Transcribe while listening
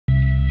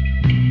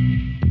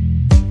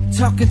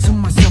Talking to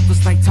myself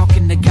is like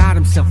talking to God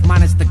himself,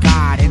 minus the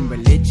God and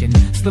religion.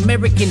 Still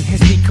American has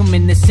become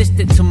an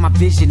assistant to my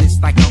vision. It's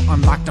like I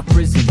unlocked a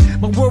prison.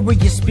 My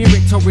warrior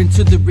spirit tore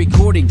into the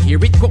recording.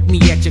 Hear it, quote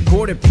me at your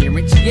court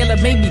appearance. Yella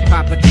made me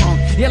pop a trunk,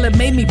 Yella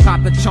made me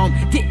pop a chunk.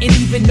 Didn't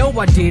even know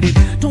I did it.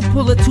 Don't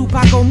pull a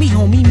Tupac on me,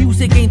 homie.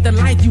 Music ain't the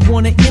life you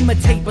wanna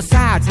imitate.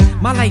 Besides,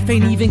 my life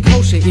ain't even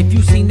kosher. If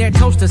you seen that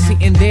toaster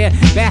sitting there,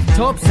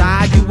 bathtub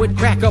side, you would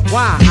crack up.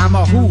 Why? I'm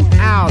a hoot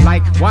owl,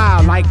 like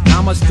wow, like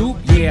I'm a stoop.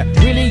 Yeah,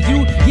 really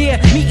you? Yeah,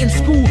 me in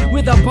school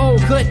with a bowl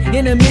cut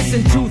and a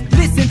missing tooth.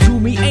 Listen to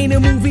me, ain't a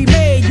movie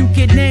made you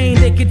could name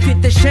that could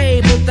fit the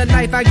shape of the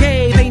life I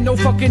gave. Ain't no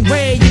fucking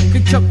way you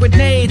could chuck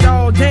grenades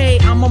all day.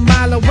 I'm a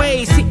mile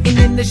away, sitting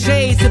in the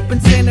shade, sipping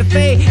Santa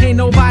Fe. Ain't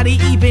nobody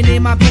even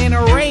in my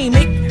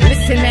panoramic.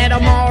 Listen at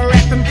them all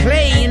rap and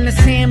play in the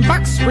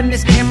sandbox. When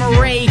this camera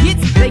ray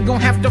hits, they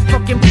gon' have to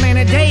fucking plan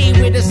a day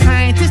with a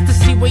scientist to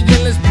see what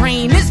Yella's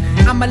brain is.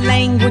 I'm a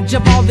language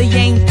of all the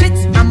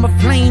ancients. I'm a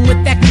flame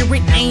with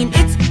accurate aim.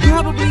 It's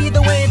probably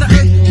the way the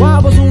earth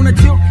wobbles on a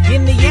tilt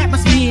in the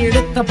atmosphere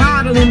that the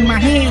bottle in my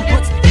hand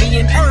puts me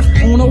and earth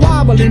on a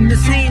wobble in the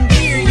same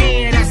gear.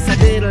 Yeah, that's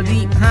a little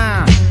deep,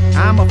 huh?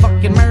 I'm a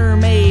fucking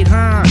mermaid,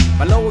 huh?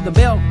 Below the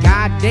belt,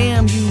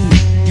 goddamn you.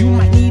 You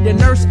might need a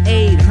nurse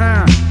aid,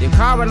 huh? Your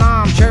car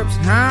alarm chirps,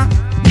 huh?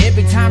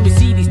 Every time you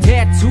see these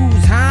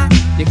tattoos, huh?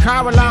 Your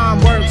car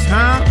alarm works,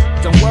 huh?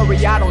 Don't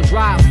worry, I don't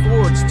drive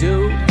Fords,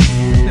 dude.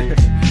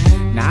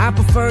 Now I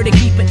prefer to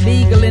keep it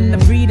legal, and the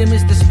freedom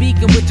is to speak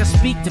in which I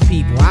speak to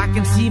people. I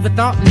conceive a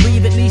thought and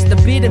breathe at least a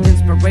bit of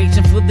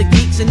inspiration for the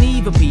geeks and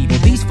evil people.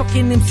 These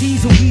fucking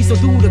MCs who weasel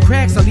through the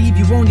cracks, I'll leave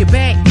you on your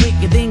back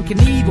quicker than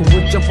Knievel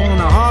would jump on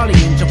a Harley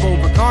and jump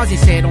over cars he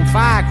set on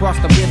fire across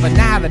the river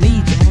Nile in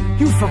Egypt.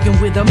 You fucking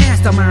with a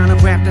mastermind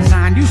of rap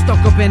design. You stuck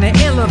up in an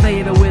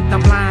elevator with a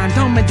blind,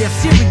 dumb and deaf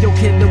serial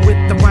killer with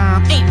the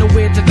rhyme. Ain't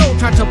nowhere to go,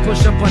 try to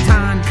push up a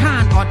time.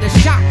 Con or the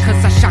shot,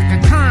 cause I shock a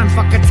con.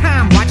 Fuck a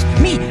time, watch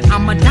me,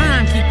 I'm a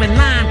dime, keep in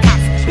line.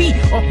 Cops be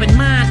up in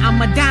mine,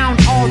 I'm a down.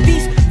 All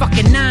these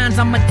fucking nines,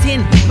 I'm a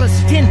 10 plus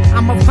 10.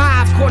 I'm a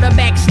 5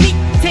 quarterback sneak.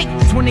 Take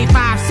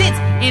 25 cents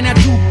and a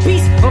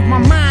 2-piece of my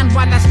mind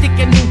while I stick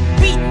a new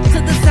beat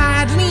to the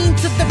side, lean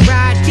to the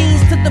right,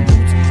 jeans to the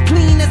boots,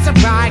 clean as a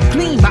ride,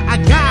 clean by a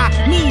guy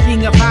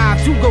needing a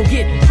vibe to go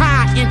get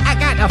high, and I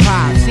got a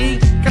vibe. See,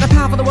 got a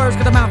pound for the words,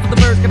 got a mouth for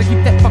the birds, gotta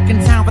keep that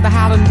fucking sound for the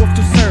howling wolf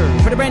to serve.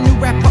 Put a brand new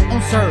rapper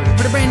on serve,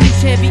 put a brand new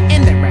Chevy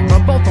and that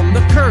rapper both on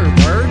the curb.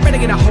 Word, better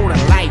get a hold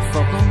of life,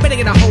 fucker. Better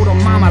get a hold of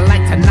mama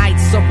like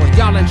tonight's supper.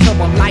 Y'all in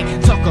trouble like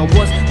Tucker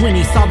was when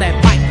he saw that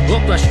bike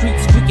up the street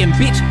squeaking,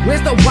 bitch.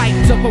 Where's the white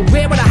Tucker?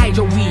 Where would the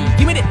hydro weed?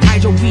 Give me that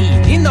hydro weed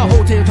in the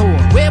hotel tour.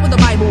 Where would the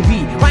Bible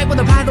be? Why would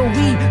the Bible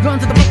weed run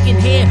to the fucking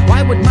head?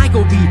 Why would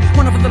Michael be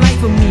one for the life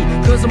of me?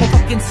 Cause I'm a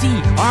fucking C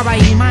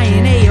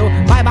R-I-M-I-N-A-L.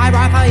 Bye bye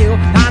Raphael.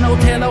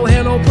 Donatello,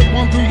 hello, put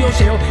one through your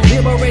shell.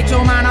 Liberate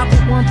your mind, I'll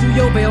put one through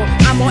your bell.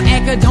 I'm on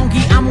Acadonky,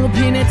 I'm on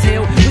pin and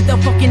tail. With a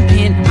fucking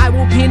pen, I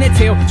will pin and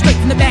tail. Straight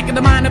from the back of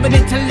the mind of an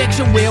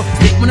intellectual.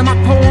 Spit one of my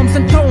poems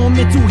and throw them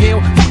into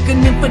hell. Fucking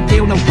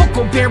infidel, no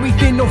huckleberry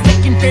fin, no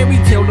fucking fairy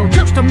tale. No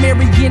church to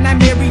marry in, I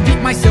married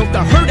it myself.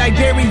 The hurt I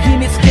bury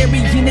in it,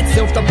 scary in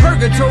itself. The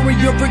purgatory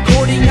of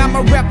recording, I'm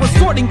a rapper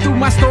sorting through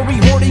my story,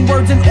 hoarding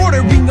words and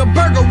ordering a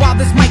burger while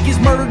this mic is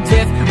murdered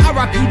death.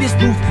 R.I.P. this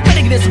booth,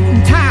 better get a suit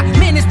and tie.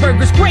 Man, this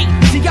burger's great.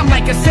 See, I'm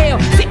like a sail,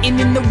 sitting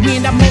in the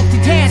wind. I'm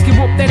multitasking,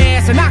 whoop that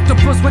ass. An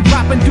octopus would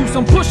drop and do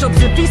some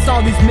push-ups. If he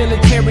saw these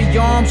military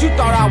arms, you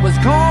thought I was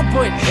gone,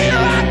 but here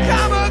I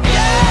come again.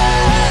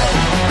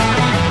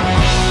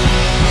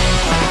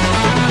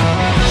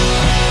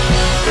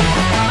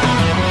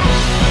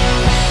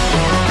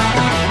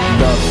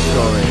 Love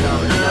story.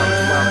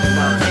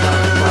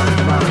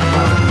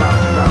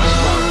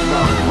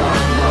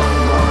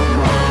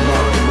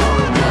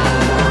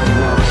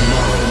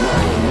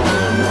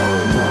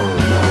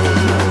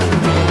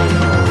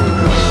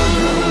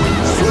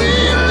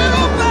 Sweet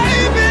little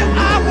baby, I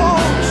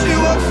want you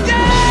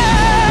again.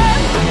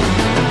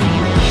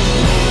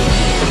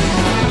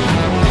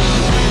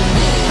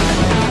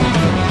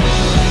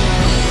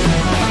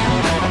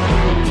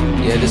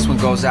 Yeah, this one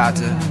goes out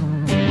to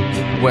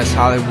West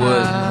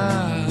Hollywood.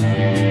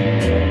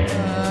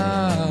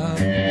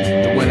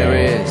 The winner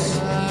is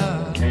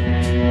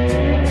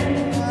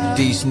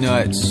these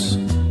nuts.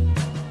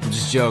 I'm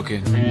just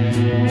joking.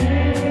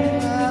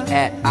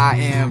 At I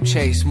am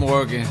Chase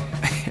Morgan.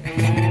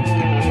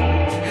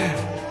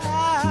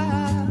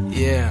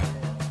 Yeah.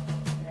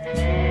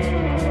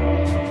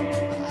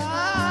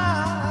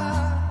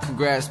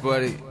 Congrats,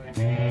 buddy.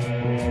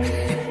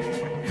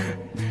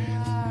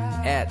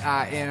 At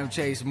I am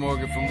Chase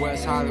Morgan from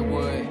West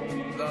Hollywood.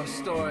 Love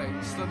story,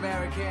 Slim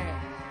American.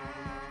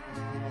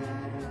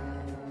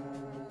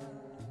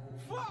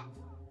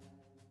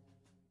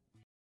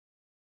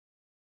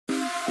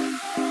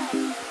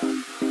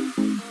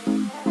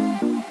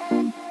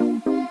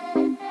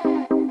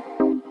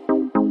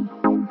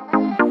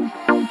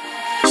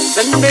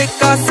 Sunday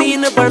का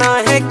scene बना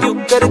है क्यों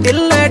कर दिल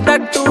है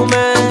डट्टू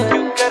मैं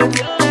क्यों कर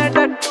दिल है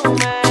डट्टू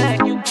मैं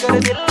क्यों कर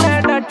दिल है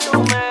डट्टू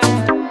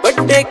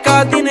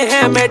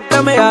है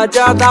मैडम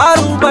आजा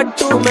दारू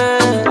बट्टू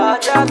में,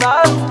 आजा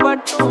दारू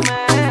बट्टू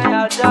में,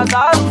 आजा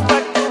दारू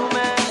बट्टू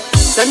में।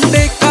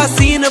 संडे का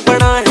सीन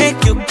बना है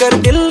क्यों कर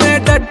दिल ने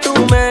डट्टू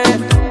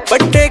में,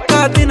 बर्थडे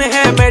का दिन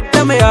है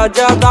मैडम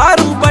आजा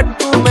दारू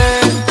बट्टू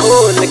में।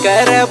 बोल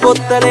कह रहे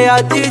बोतल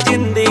आज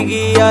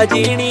जिंदगी आ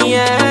जीनी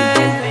है,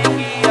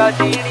 जिंदगी आ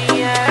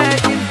जीनी है,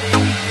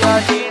 जिंदगी आ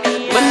जीनी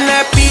है।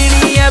 मन्ने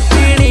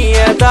पीनी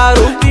है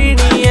दारू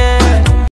पीनी है।